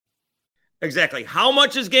Exactly. How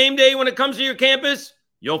much is game day when it comes to your campus?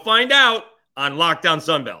 You'll find out on Locked On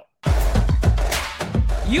Sunbelt.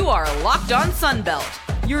 You are Locked On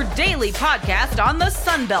Sunbelt, your daily podcast on the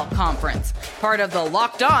Sunbelt Conference, part of the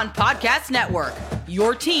Locked On Podcast Network,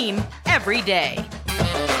 your team every day.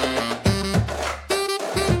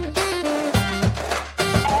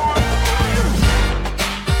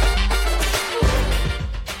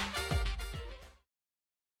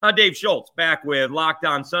 Dave Schultz back with Locked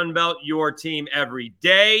On Sunbelt, your team every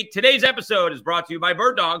day. Today's episode is brought to you by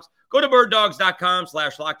Bird Dogs. Go to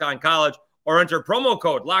birddogs.com/LockedOnCollege or enter promo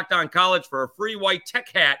code LockedOnCollege for a free white tech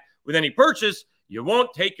hat with any purchase. You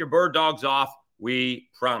won't take your Bird Dogs off, we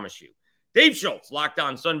promise you. Dave Schultz, Locked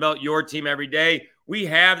On Sunbelt, your team every day. We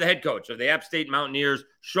have the head coach of the App State Mountaineers,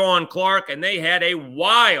 Sean Clark, and they had a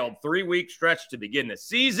wild 3-week stretch to begin the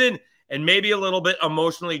season and maybe a little bit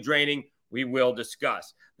emotionally draining. We will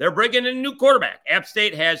discuss. They're bringing in a new quarterback. App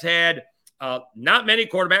State has had not many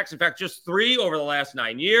quarterbacks. In fact, just 3 over the last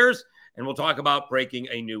 9 years. And we'll talk about breaking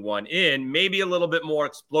a new one in, maybe a little bit more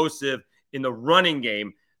explosive in the running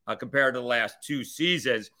game compared to the last 2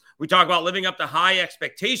 seasons. We talk about living up to high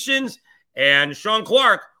expectations. And Sean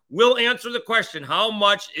Clark will answer the question, how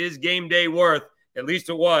much is game day worth? At least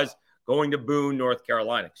it was going to Boone, North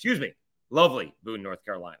Carolina. Excuse me, lovely Boone, North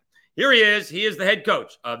Carolina. Here he is. He is the head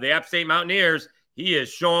coach of the App State Mountaineers. He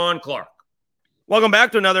is Sean Clark. Welcome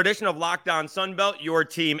back to another edition of Locked On Sunbelt, your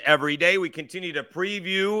team every day. We continue to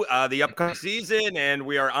preview the upcoming season, and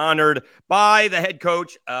we are honored by the head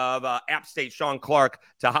coach of App State, Sean Clark,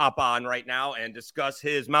 to hop on right now and discuss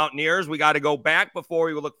his Mountaineers. We got to go back before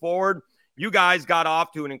we look forward. You guys got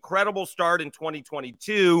off to an incredible start in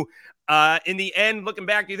 2022. In the end, looking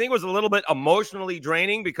back, do you think it was a little bit emotionally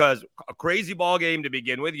draining because a crazy ball game to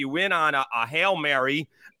begin with? You win on a Hail Mary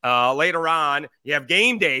later on. You have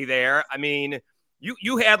game day there. I mean,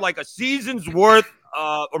 you had like a season's worth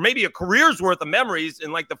or maybe a career's worth of memories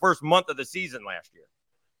in like the first month of the season last year.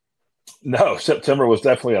 No, September was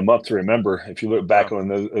definitely a month to remember. If you look back on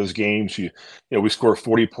those games, we scored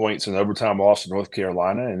 40 points in overtime loss to North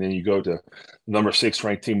Carolina, and then you go to the number 6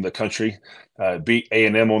 ranked team in the country, beat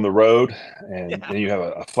A&M on the road, and then you have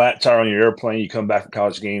a flat tire on your airplane. You come back for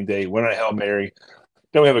college game day, win a Hail Mary.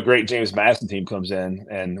 Then we have a great James Madison team comes in,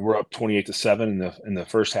 and we're up 28-7 in the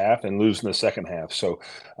first half and lose in the second half. So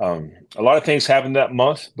a lot of things happened that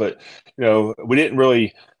month, but we didn't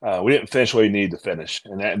finish what we needed to finish,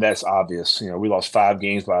 and that's obvious. We lost 5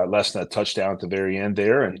 games by less than a touchdown at the very end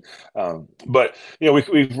there, and but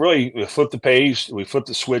we've really flipped the page, we flipped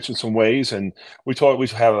the switch in some ways, and we've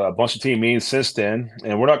had a bunch of team meetings since then,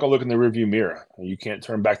 and we're not going to look in the rearview mirror. You can't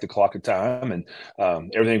turn back the clock of time, and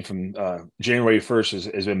everything from January 1st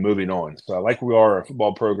has been moving on. So I like where we are, our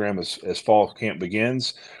football program as fall camp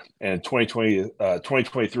begins, and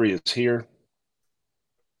 2023 is here.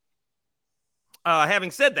 Having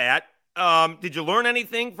said that, did you learn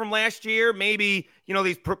anything from last year? Maybe,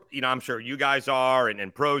 I'm sure you guys are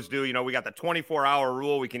and pros do. We got the 24-hour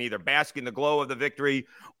rule. We can either bask in the glow of the victory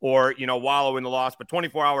or, wallow in the loss. But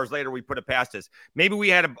 24 hours later, we put it past us. Maybe we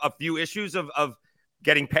had a few issues of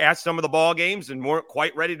getting past some of the ball games and weren't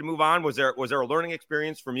quite ready to move on. Was there a learning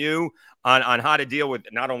experience from you on how to deal with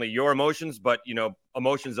not only your emotions, but,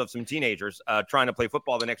 emotions of some teenagers trying to play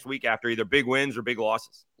football the next week after either big wins or big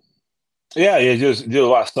losses? Yeah, you just did a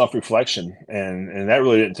lot of self-reflection, and that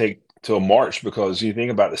really didn't take till March because you think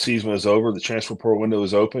about the season is over, the transfer portal window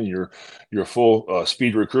is open, you're full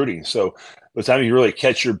speed recruiting. So by the time you really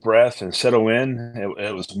catch your breath and settle in,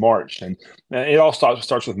 it was March, and it all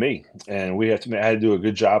starts with me, and I had to do a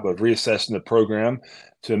good job of reassessing the program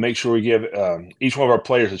to make sure we give each one of our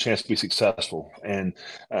players a chance to be successful. And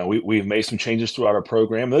we've made some changes throughout our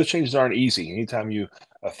program. Those changes aren't easy. Anytime you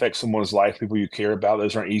affect someone's life, people you care about,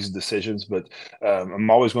 those aren't easy decisions, but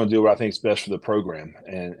I'm always going to do what I think is best for the program.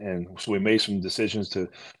 And so we made some decisions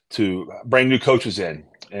to bring new coaches in.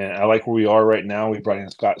 And I like where we are right now. We brought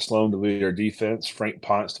in Scott Sloan to lead our defense, Frank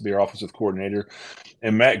Ponce to be our offensive coordinator,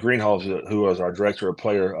 and Matt Greenhalgh, who was our director of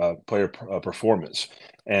player performance.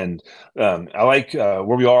 And I like where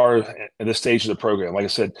we are at this stage of the program. Like I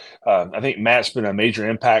said, I think Matt's been a major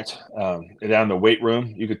impact down in the weight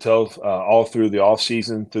room. You could tell all through the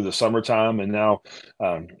offseason, through the summertime, and now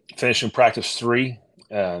finishing practice 3,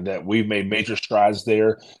 that we've made major strides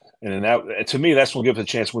there. And that, to me, that's what gives us a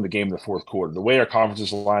chance to win the game in the fourth quarter. The way our conference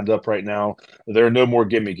is lined up right now, there are no more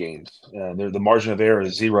gimme games. The margin of error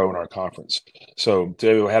is 0 in our conference. So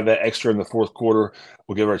to have that extra in the fourth quarter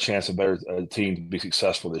will give our chance a better team to be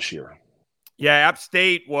successful this year. Yeah, App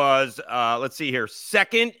State was, let's see here,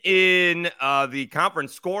 second in the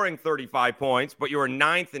conference scoring 35 points, but you were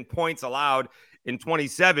 9th in points allowed. in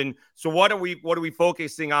 27. So what are we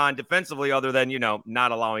focusing on defensively other than,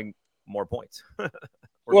 not allowing more points?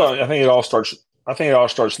 Well, I think it all starts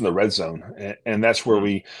in the red zone, and that's where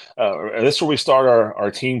we start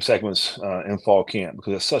our team segments in fall camp,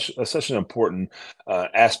 because it's such an important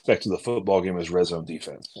aspect of the football game is red zone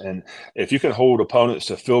defense. And if you can hold opponents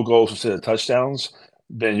to field goals instead of touchdowns,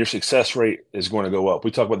 then your success rate is going to go up.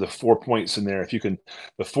 We talk about the 4 points in there. If you can,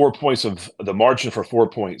 the 4 points of the margin for 4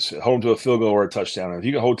 points, hold them to a field goal or a touchdown. And if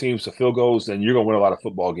you can hold teams to field goals, then you're going to win a lot of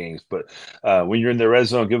football games. But when you're in the red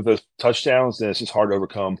zone, give those touchdowns, then it's just hard to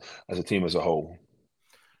overcome as a team as a whole.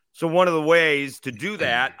 So one of the ways to do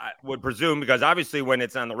that, I would presume, because obviously when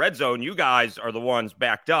it's on the red zone, you guys are the ones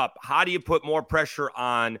backed up. How do you put more pressure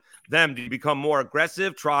on them? Do you become more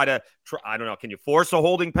aggressive? I don't know, can you force a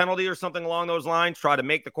holding penalty or something along those lines? Try to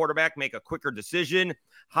make the quarterback make a quicker decision?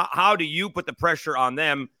 How do you put the pressure on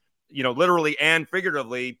them, literally and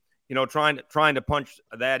figuratively, trying to punch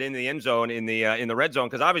that in the end zone, in the red zone?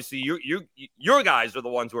 Because obviously your guys are the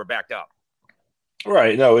ones who are backed up.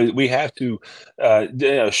 Right. No, we have to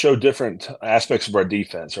show different aspects of our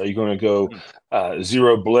defense. Are you going to go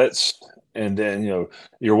zero blitz, and then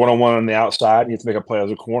you're one-on-one on the outside and you have to make a play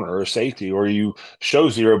as a corner or a safety, or you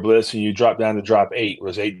show zero blitz and you drop down to drop 8,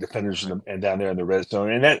 where there's 8 defenders and down there in the red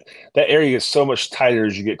zone, and that area gets so much tighter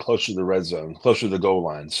as you get closer to the red zone, closer to the goal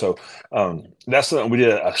line. So that's something we did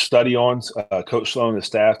a study on. Coach Sloan and the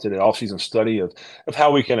staff did an offseason study of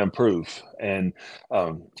how we can improve. And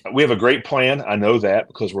we have a great plan. I know that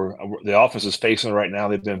because the offense is facing it right now.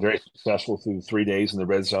 They've been very successful through 3 days in the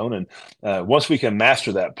red zone. And once we can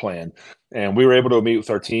master that plan, and we were able to meet with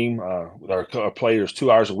our team, with our players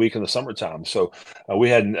 2 hours a week in the summertime. So we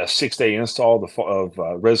had a 6-day install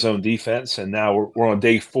of red zone defense, and now we're on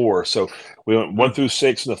day 4. So we went 1 through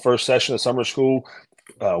 6 in the first session of summer school,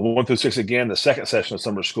 1 through 6 again the second session of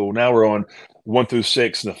summer school. Now we're on 1 through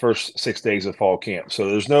 6 in the first 6 days of fall camp. So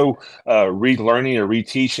there's no relearning or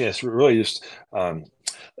reteaching. It's really just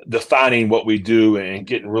defining what we do and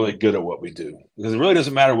getting really good at what we do, because it really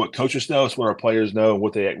doesn't matter what coaches know. It's what our players know and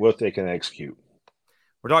what they can execute.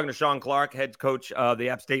 We're talking to Sean Clark, head coach of the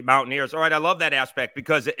App State Mountaineers. All right, I love that aspect,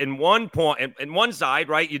 because in one side,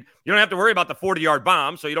 right, you don't have to worry about the 40-yard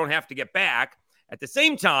bomb, so you don't have to get back. At the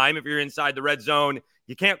same time, if you're inside the red zone,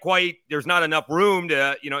 you can't quite – there's not enough room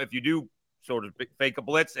to, if you do sort of fake a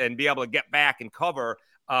blitz and be able to get back and cover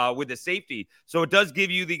with the safety. So it does give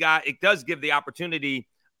the opportunity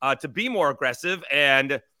to be more aggressive.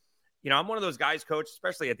 And, I'm one of those guys, Coach,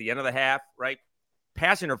 especially at the end of the half, right?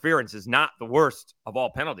 Pass interference is not the worst of all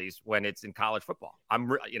penalties when it's in college football.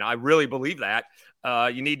 I really believe that.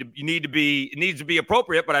 It needs to be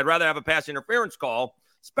appropriate, but I'd rather have a pass interference call,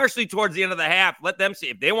 especially towards the end of the half. Let them see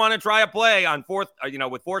if they want to try a play on fourth,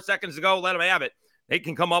 with 4 seconds to go, let them have it. They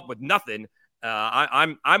can come up with nothing.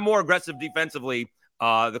 I'm more aggressive defensively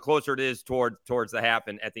the closer it is towards the half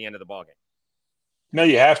and at the end of the ballgame. No,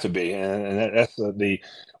 you have to be, and that's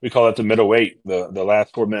we call it the middleweight, the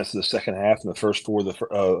last 4 minutes of the second half, and the first 4 of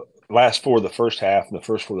the last 4 of the first half, and the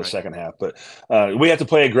first 4 of the second half. But we have to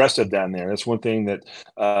play aggressive down there. That's one thing that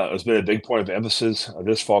has been a big point of emphasis of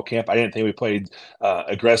this fall camp. I didn't think we played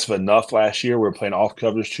aggressive enough last year. We were playing off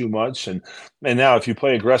coverage too much, and now if you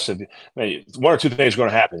play aggressive, 1 or 2 things are going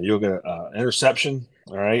to happen. You'll get an interception.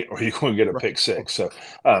 All right, or you're going to get a pick 6. So,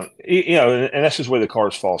 and that's just where the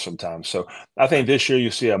cards fall sometimes. So I think this year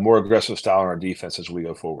you see a more aggressive style in our defense as we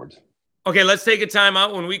go forward. Okay, let's take a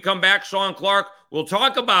timeout. When we come back, Sean Clark will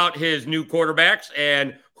talk about his new quarterbacks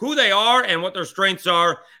and who they are and what their strengths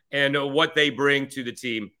are and what they bring to the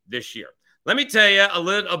team this year. Let me tell you a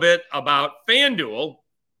little bit about FanDuel.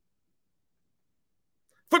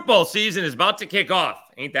 Football season is about to kick off.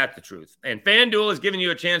 Ain't that the truth? And FanDuel is giving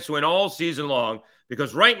you a chance to win all season long,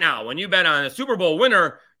 because right now, when you bet on a Super Bowl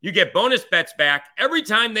winner, you get bonus bets back every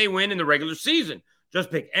time they win in the regular season. Just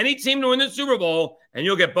pick any team to win the Super Bowl, and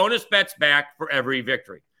you'll get bonus bets back for every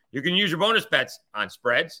victory. You can use your bonus bets on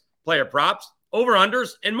spreads, player props,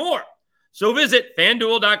 over-unders, and more. So visit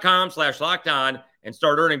FanDuel.com/lockedon and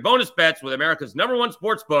start earning bonus bets with America's #1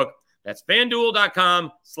 sportsbook. That's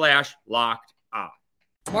FanDuel.com/lockedon.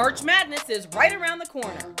 March Madness is right around the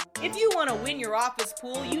corner. If you want to win your office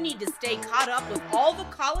pool, you need to stay caught up with all the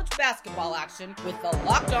college basketball action with the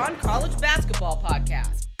Locked On College Basketball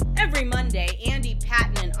Podcast. Every Monday, Andy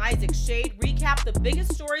Patton and Isaac Shade recap the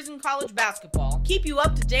biggest stories in college basketball, keep you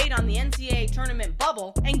up to date on the NCAA tournament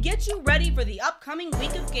bubble, and get you ready for the upcoming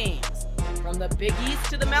week of games. From the Big East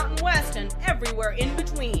to the Mountain West and everywhere in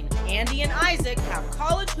between, Andy and Isaac have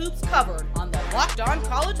college hoops covered on the Locked On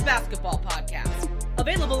College Basketball Podcast.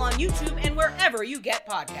 Available on YouTube and wherever you get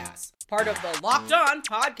podcasts. Part of the Locked On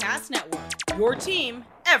Podcast Network, your team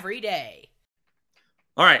every day.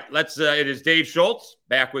 All right, it is Dave Schultz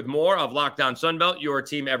back with more of Locked On Sunbelt, your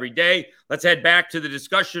team every day. Let's head back to the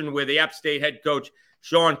discussion with the App State head coach,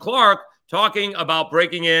 Sean Clark, talking about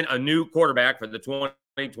breaking in a new quarterback for the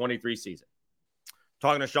 2023 season.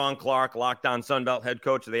 Talking to Sean Clark, Locked On Sunbelt head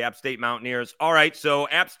coach of the App State Mountaineers. All right, so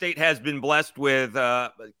App State has been blessed with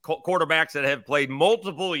quarterbacks that have played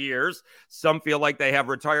multiple years. Some feel like they have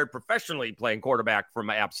retired professionally playing quarterback from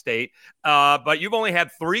App State. But you've only had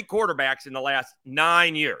 3 quarterbacks in the last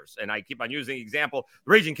 9 years. And I keep on using the example.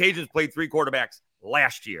 The Raging Cajuns played 3 quarterbacks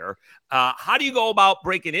last year. How do you go about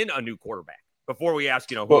breaking in a new quarterback before we ask,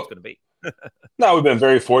 who it's going to be? No, we've been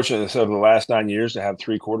very fortunate over the last 9 years to have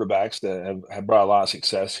 3 quarterbacks that have brought a lot of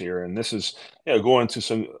success here. And this is going to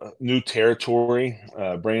some new territory,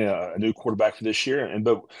 bringing a new quarterback for this year.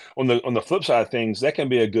 But on the flip side of things, that can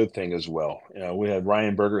be a good thing as well. We had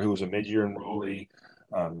Ryan Berger, who was a mid-year enrollee.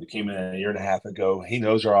 He came in a year and a half ago. He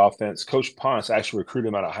knows our offense. Coach Ponce actually recruited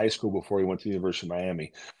him out of high school before he went to the University of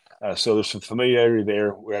Miami. So there's some familiarity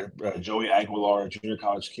there. We had Joey Aguilar, a junior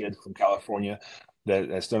college kid from California,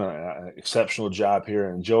 that's done an exceptional job here,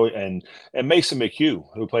 and Joey and Mason McHugh,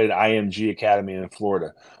 who played at IMG Academy in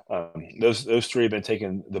Florida. Those 3 have been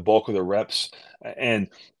taking the bulk of the reps, and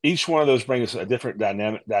each one of those brings a different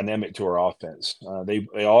dynamic to our offense. They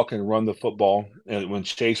all can run the football. And when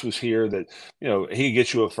Chase was here, that he can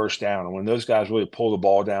get you a first down, and when those guys really pull the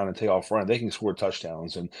ball down and take off running, they can score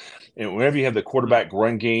touchdowns. And whenever you have the quarterback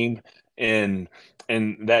run game and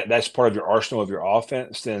that's part of your arsenal of your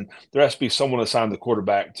offense, then there has to be someone assigned the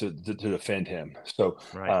quarterback to defend him. So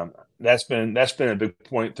right. That's been a big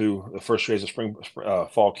point through the first phase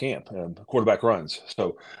of fall camp, quarterback runs.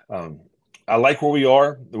 So I like where we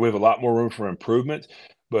are. We have a lot more room for improvement,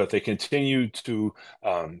 but if they continue to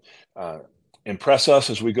impress us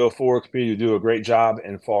as we go forward, continue to do a great job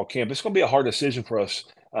in fall camp, it's going to be a hard decision for us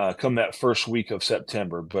come that first week of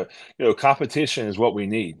September. But competition is what we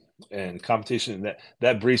need. And competition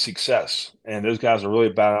that breeds success, and those guys are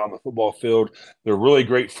really about it on the football field. They're really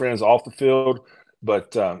great friends off the field,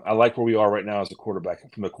 but I like where we are right now as a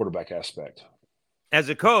quarterback, from the quarterback aspect. As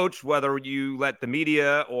a coach, whether you let the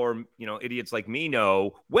media or idiots like me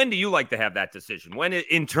know, when do you like to have that decision? When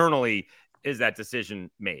internally is that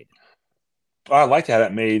decision made? I'd like to have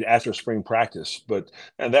that made after spring practice, but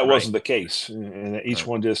that wasn't the case. And each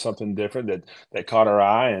one did something different that caught our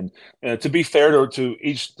eye. And to be fair to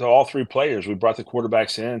all 3 players, we brought the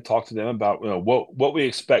quarterbacks in and talked to them about what we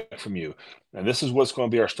expect from you. And this is what's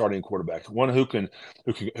going to be our starting quarterback, one who can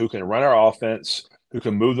run our offense, who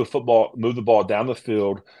can move the ball down the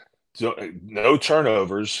field, no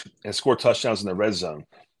turnovers, and score touchdowns in the red zone.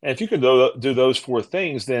 And if you can do those 4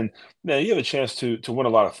 things, then you have a chance to win a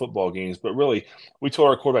lot of football games. But really, we told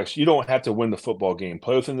our quarterbacks, you don't have to win the football game.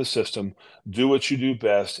 Play within the system, do what you do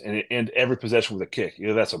best, and end every possession with a kick.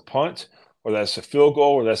 Either that's a punt, or that's a field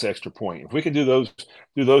goal, or that's an extra point. If we can do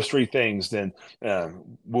those 3 things, then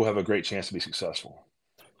we'll have a great chance to be successful.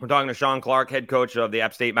 We're talking to Sean Clark, head coach of the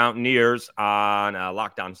App State Mountaineers on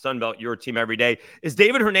Locked On Sunbelt, your team every day. Is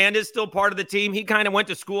David Hernandez still part of the team? He kind of went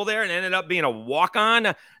to school there and ended up being a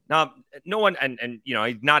walk-on. Now, no one, and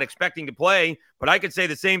he's not expecting to play, but I could say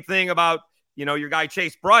the same thing about, your guy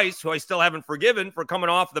Chase Bryce, who I still haven't forgiven for coming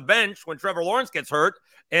off the bench when Trevor Lawrence gets hurt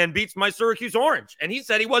and beats my Syracuse Orange. And he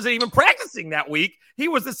said he wasn't even practicing that week. He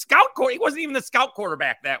was the scout. He wasn't even the scout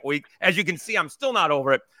quarterback that week. As you can see, I'm still not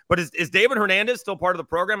over it. But is David Hernandez still part of the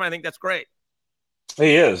program? I think that's great.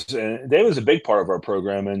 He is. And David's a big part of our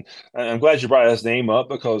program. And I'm glad you brought his name up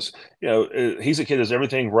because, he's a kid that does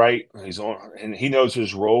everything right. He's on, and he knows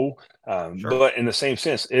his role. Sure. But in the same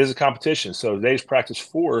sense, it is a competition. So today's practice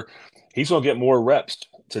 4, he's going to get more reps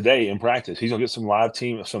today in practice. He's going to get some live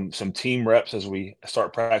team, some team reps as we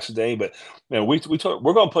start practice today. But we're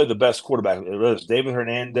going to play the best quarterback. Whether it's David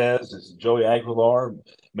Hernandez, it's Joey Aguilar,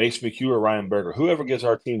 Mason McHugh, or Ryan Berger. Whoever gives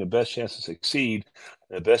our team the best chance to succeed,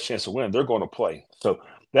 the best chance to win, they're going to play. So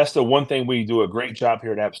that's the one thing we do a great job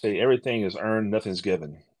here at App State. Everything is earned, nothing's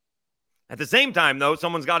given. At the same time, though,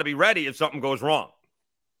 someone's got to be ready if something goes wrong.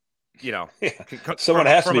 Someone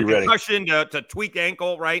has to be ready. From a concussion to tweak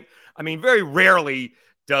ankle, right? I mean, very rarely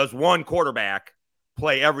does one quarterback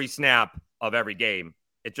play every snap of every game.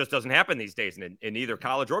 It just doesn't happen these days in either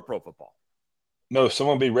college or pro football. No,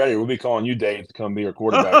 someone be ready. We'll be calling you, Dave, to come be your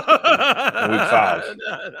quarterback in week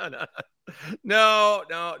 5. No.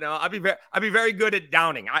 I'd be very good at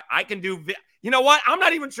downing. I can do. You know what? I'm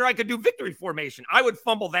not even sure I could do victory formation. I would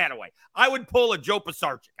fumble that away. I would pull a Joe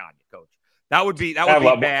Pisarcik on you, Coach. That would be bad.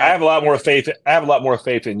 I have a lot more faith. I have a lot more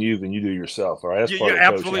faith in you than you do yourself. All right, you're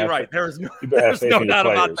absolutely right. There's no doubt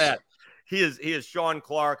about that. He is Sean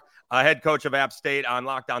Clark, head coach of App State on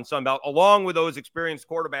Locked On Sunbelt, along with those experienced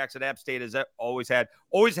quarterbacks that App State has always had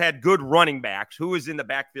good running backs. Who is in the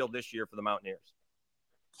backfield this year for the Mountaineers?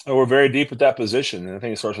 Oh, we're very deep at that position. And I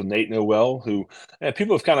think it starts with Nate Noel, who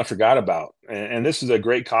people have kind of forgot about. And this is a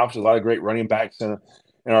great conference, a lot of great running backs in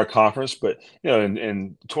our conference. But,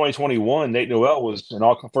 in 2021, Nate Noel was an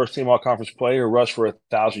first team all conference player, rushed for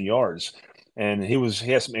 1,000 yards. And he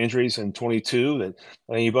had some injuries in 22 that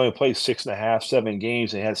I think he only played 6.5, 7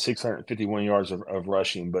 games and had 651 yards of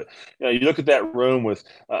rushing. But you look at that room with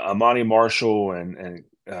Amani Marshall and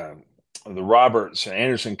the Roberts and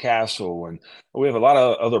Anderson Castle, and we have a lot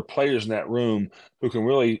of other players in that room who can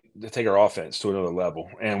really take our offense to another level.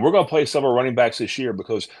 And we're going to play several running backs this year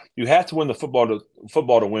because you have to win the football to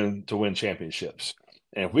win championships.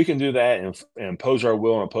 And if we can do that and impose our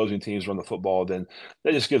will on opposing teams run the football, then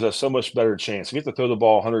that just gives us so much better chance. If you have to throw the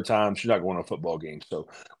ball 100 times, you're not going to win a football game. So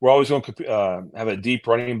we're always going to have a deep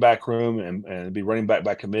running back room and be running back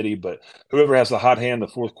by committee. But whoever has the hot hand in the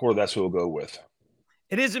fourth quarter, that's who we'll go with.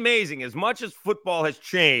 It is amazing. As much as football has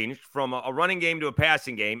changed from a running game to a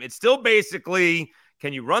passing game, it's still basically,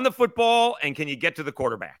 can you run the football and can you get to the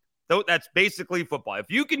quarterback? That's basically football.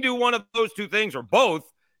 If you can do one of those two things or both,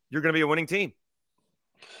 you're going to be a winning team.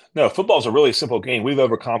 No, football is a really simple game. We've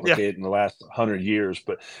overcomplicated in the last 100 years,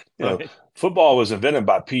 but football was invented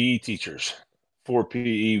by PE teachers for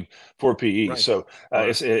PE. Right. So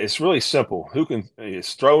it's really simple.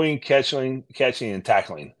 It's throwing, catching, and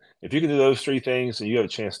tackling. If you can do those three things, then you have a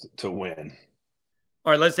chance to win.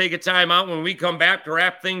 All right, let's take a timeout. When we come back to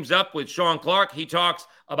wrap things up with Sean Clark, he talks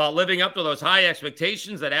about living up to those high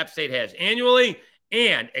expectations that App State has annually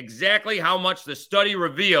and exactly how much the study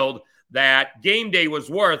revealed that game day was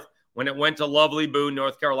worth when it went to lovely Boone,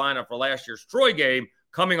 North Carolina for last year's Troy game,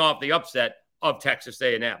 coming off the upset of Texas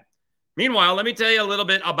A&M. Meanwhile, let me tell you a little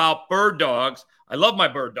bit about Bird Dogs. I love my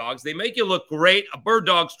Bird Dogs. They make you look great. A Bird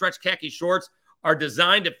Dog stretch khaki shorts are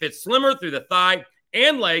designed to fit slimmer through the thigh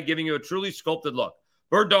and leg, giving you a truly sculpted look.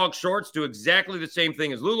 Bird Dog shorts do exactly the same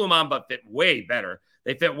thing as Lululemon, but fit way better.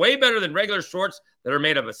 They fit way better than regular shorts that are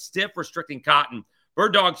made of a stiff, restricting cotton.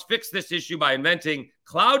 Bird Dogs fixed this issue by inventing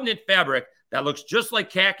cloud knit fabric that looks just like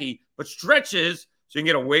khaki, but stretches so you can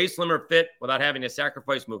get a way slimmer fit without having to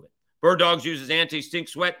sacrifice movement. Bird Dogs uses anti-stink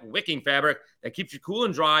sweat wicking fabric that keeps you cool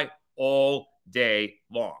and dry all day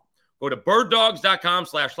long. Go to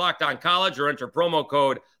birddogs.com/LockedOnCollege or enter promo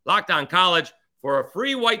code LockedOnCollege for a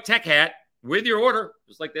free white tech hat with your order,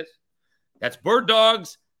 just like this. That's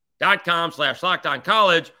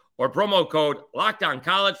birddogs.com/LockedOnCollege or promo code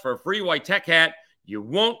LockedOnCollege for a free white tech hat. You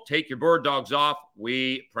won't take your Bird Dogs off.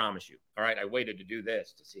 We promise you. All right, I waited to do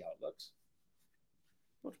this to see how it looks.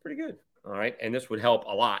 Looks pretty good. All right, and this would help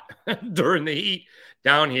a lot during the heat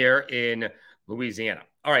down here in Louisiana.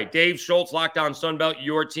 All right, Dave Schultz, Locked On Sunbelt,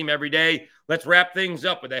 your team every day. Let's wrap things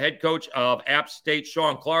up with the head coach of App State,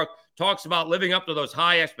 Sean Clark, talks about living up to those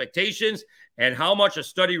high expectations and how much a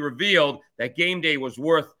study revealed that game day was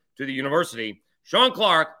worth to the university. Sean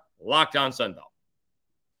Clark, Locked On Sunbelt.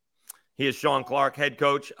 He is Sean Clark, head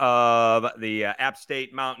coach of the App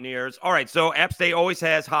State Mountaineers. All right, so App State always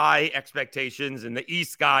has high expectations, and the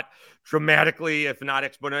East got dramatically, if not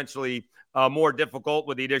exponentially, more difficult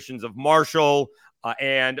with the additions of Marshall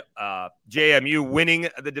and JMU winning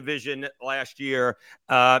the division last year.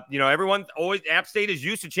 Everyone always, App State is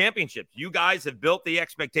used to championships. You guys have built the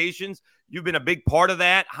expectations. You've been a big part of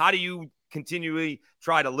that. How do you continually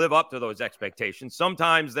try to live up to those expectations?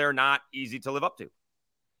 Sometimes they're not easy to live up to.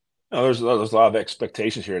 No, there's a lot of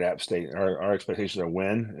expectations here at App State. Our expectations are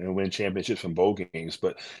win championships from bowl games.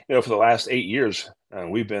 But for the last 8 years,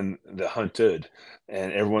 we've been the hunted,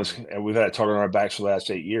 and we've had a target on our backs for the last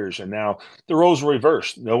 8 years. And now the roles are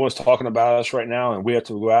reversed. No one's talking about us right now, and we have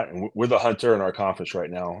to go out and we're the hunter in our conference right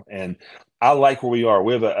now. And I like where we are.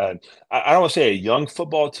 We have I don't want to say a young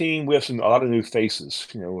football team. We have a lot of new faces.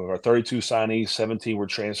 With our 32 signees, 17 were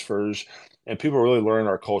transfers. And people are really learning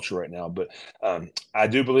our culture right now. But I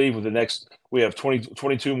do believe we have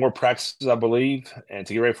 22 more practices, I believe, and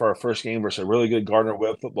to get ready for our first game versus a really good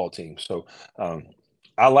Gardner-Webb football team. So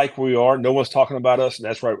I like where we are. No one's talking about us, and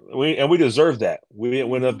that's right. We deserve that. We didn't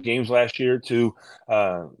win enough games last year to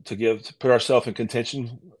put ourselves in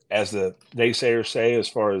contention, as the naysayers say, as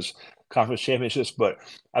far as conference championships. But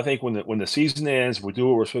I think when the season ends, we do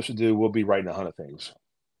what we're supposed to do. We'll be right in the hunt of things.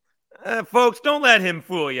 Folks, don't let him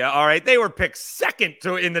fool you, all right? They were picked second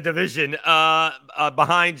in the division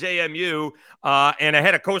behind JMU and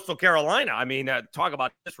ahead of Coastal Carolina. I mean, talk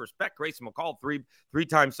about disrespect. Grayson McCall,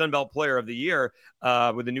 three-time Sun Belt Player of the Year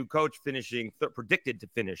with the new coach predicted to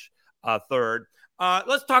finish third.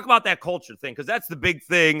 Let's talk about that culture thing, because that's the big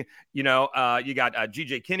thing. You got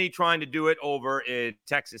G.J. Kinney trying to do it over in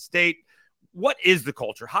Texas State. What is the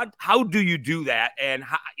culture? How do you do that? And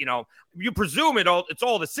you presume it's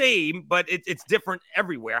all the same, but it's different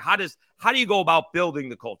everywhere. How do you go about building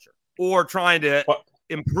the culture or trying to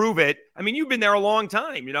improve it? I mean, you've been there a long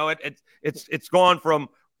time. It's gone from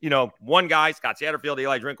one guy, Scott Satterfield,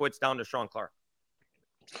 Eli Drinkwitz, down to Sean Clark.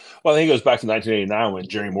 Well, I think it goes back to 1989 when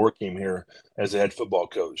Jerry Moore came here as the head football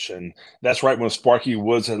coach. And that's right when Sparky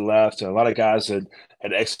Woods had left, and a lot of guys had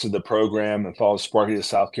exited the program and followed Sparky to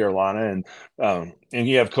South Carolina. And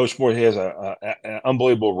you have Coach Moore. He has an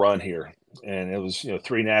unbelievable run here. And it was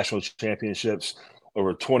 3 national championships,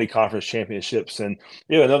 over 20 conference championships. And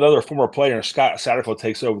another former player, Scott Satterfield,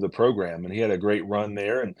 takes over the program, and he had a great run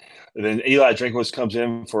there. And then Eli Drinkwitz comes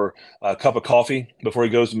in for a cup of coffee before he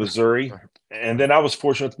goes to Missouri. And then I was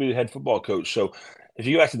fortunate to be the head football coach. So if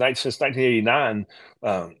you go back to since 1989,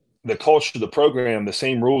 the culture of the program, the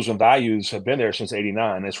same rules and values have been there since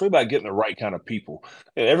 89. It's really about getting the right kind of people.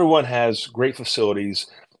 Everyone has great facilities.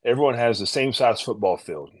 Everyone has the same size football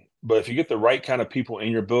field. But if you get the right kind of people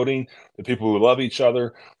in your building, the people who love each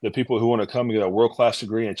other, the people who want to come and get a world-class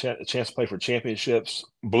degree and a chance to play for championships,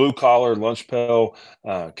 blue-collar, lunch pail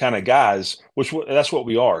kind of guys, that's what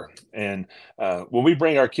we are. And when we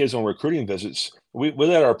bring our kids on recruiting visits, we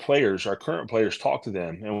let our current players, talk to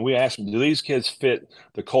them. And we ask them, do these kids fit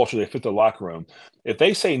the culture? They fit the locker room? If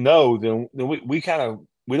they say no, then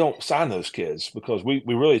we don't sign those kids, because we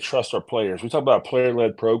really trust our players. We talk about a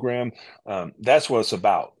player-led program. That's what it's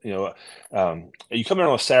about. You come in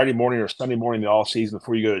on a Saturday morning or Sunday morning in the off season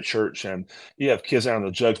before you go to church, and you have kids out on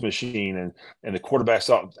the jugs machine, and the quarterback's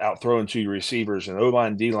out throwing to your receivers, and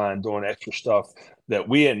O-line, D-line doing extra stuff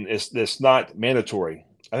it's not mandatory.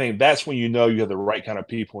 I think that's when you have the right kind of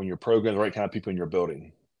people in your program, the right kind of people in your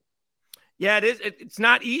building. Yeah, it is. It's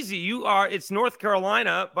not easy. It's North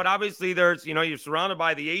Carolina, but obviously there's, you're surrounded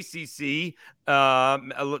by the ACC.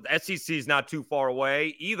 SEC is not too far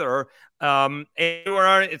away either. And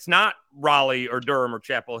it's not Raleigh or Durham or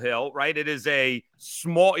Chapel Hill, right? It is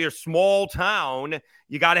your small town.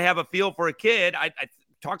 You got to have a feel for a kid. I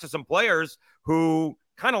talked to some players who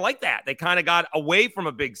kind of like that. They kind of got away from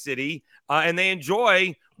a big city, and they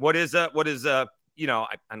enjoy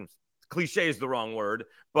cliche is the wrong word,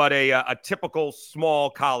 but a typical small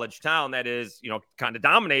college town that is, kind of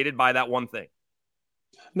dominated by that one thing.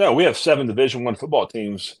 No, we have 7 Division I football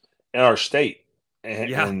teams in our state,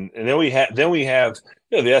 and then we have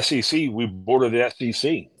the SEC. We border the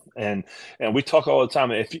SEC, and we talk all the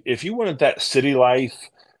time. If you wanted that city life,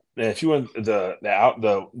 if you want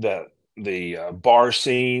the bar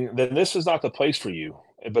scene, then this is not the place for you.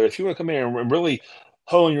 But if you want to come in and really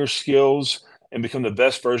hone your skills and become the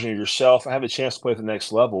best version of yourself and have a chance to play at the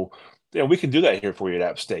next level, then we can do that here for you at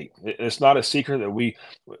App State. It's not a secret that we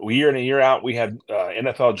year in and year out, we have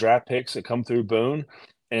NFL draft picks that come through Boone.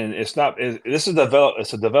 And it's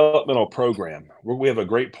a developmental program. We have a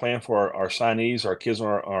great plan for our signees, our kids on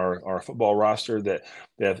our football roster, that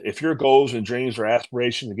if your goals and dreams or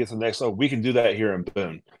aspirations to get to the next level, we can do that here in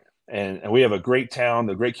Boone. And we have a great town,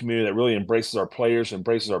 a great community that really embraces our players,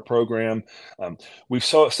 embraces our program. We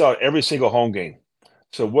sell every single home game.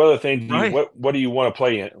 So what other thing what do you want to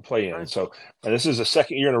play in? Right. So this is the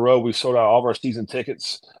second year in a row we've sold out all of our season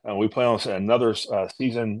tickets. We plan on another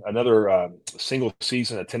single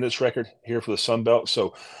season attendance record here for the Sun Belt.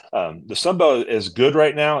 So the Sun Belt is good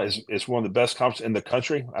right now. It's one of the best conferences in the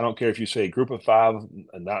country. I don't care if you say Group of 5,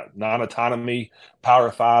 non-autonomy, Power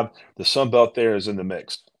 5. The Sun Belt there is in the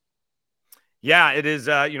mix. Yeah, it is.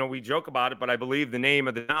 We joke about it, but I believe the name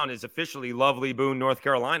of the town is officially Lovely Boone, North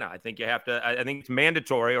Carolina. I think you have to. I think it's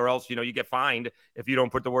mandatory, or else you get fined if you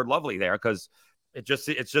don't put the word "lovely" there, because it just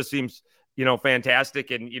seems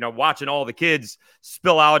fantastic. And watching all the kids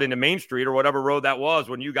spill out into Main Street or whatever road that was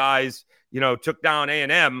when you guys took down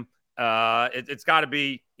A&M. It's got to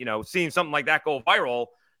be seeing something like that go viral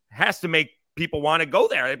has to make people want to go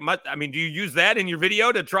there. Do you use that in your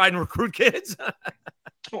video to try and recruit kids?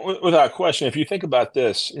 Without question, if you think about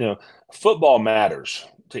this, football matters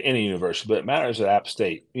to any university, but it matters at App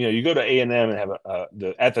State. You go to A&M and have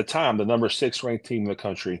at the time the number 6 ranked team in the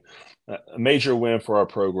country, a major win for our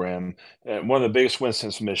program, one of the biggest wins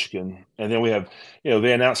since Michigan. And then we have,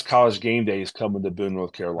 they announced College Game Days coming to Boone,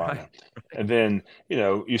 North Carolina, and then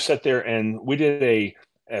you sit there and we did a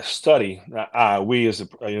study. We as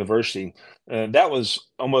a university, that was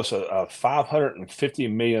almost a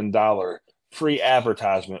 $550 million free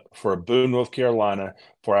advertisement for Boone, North Carolina,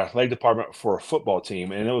 for our athletic department, for a football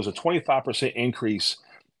team. And it was a 25% increase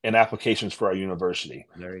and applications for our university.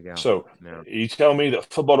 There you go. So Yeah. you tell me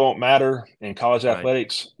that football don't matter in college Right.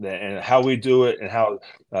 athletics, and how we do it, and how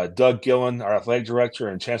Doug Gillen, our athletic director,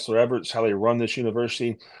 and Chancellor Everett, how they run this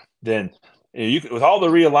university, then with all the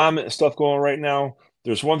realignment and stuff going on right now,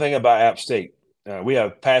 there's one thing about App State. We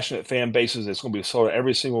have passionate fan bases. It's going to be sold out.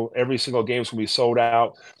 Every single game is going to be sold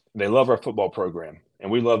out. They love our football program, and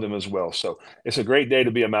we love them as well. So it's a great day to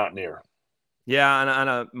be a Mountaineer. Yeah, on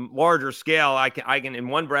a larger scale, I can in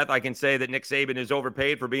one breath I can say that Nick Saban is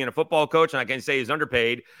overpaid for being a football coach, and I can say he's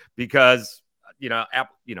underpaid because attendees,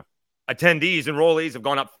 enrollees have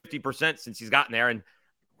gone up 50% since he's gotten there. And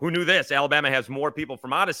who knew this? Alabama has more people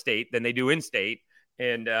from out of state than they do in state,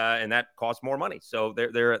 and that costs more money. So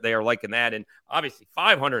they are liking that, and obviously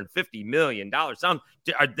 $550 million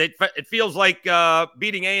it feels like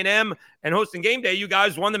beating A&M and hosting Game Day. You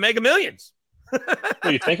guys won the Mega Millions.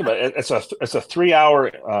 Well, you think about it, it's a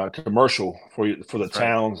 3-hour commercial for the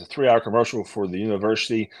towns, a 3-hour commercial for the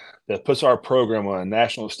university that puts our program on a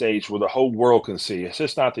national stage where the whole world can see. It's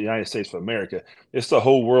just not the United States of America. It's the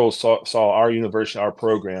whole world saw our university, our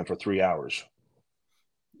program for 3 hours.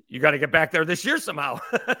 You got to get back there this year somehow.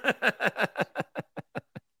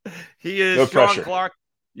 He is no Sean pressure. Clark.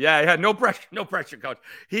 Yeah, no pressure, Coach.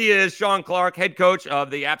 He is Sean Clark, head coach of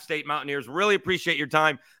the App State Mountaineers. Really appreciate your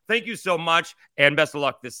time. Thank you so much, and best of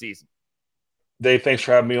luck this season. Dave, thanks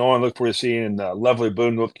for having me on. Look forward to seeing you in lovely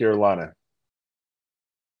Boone, North Carolina.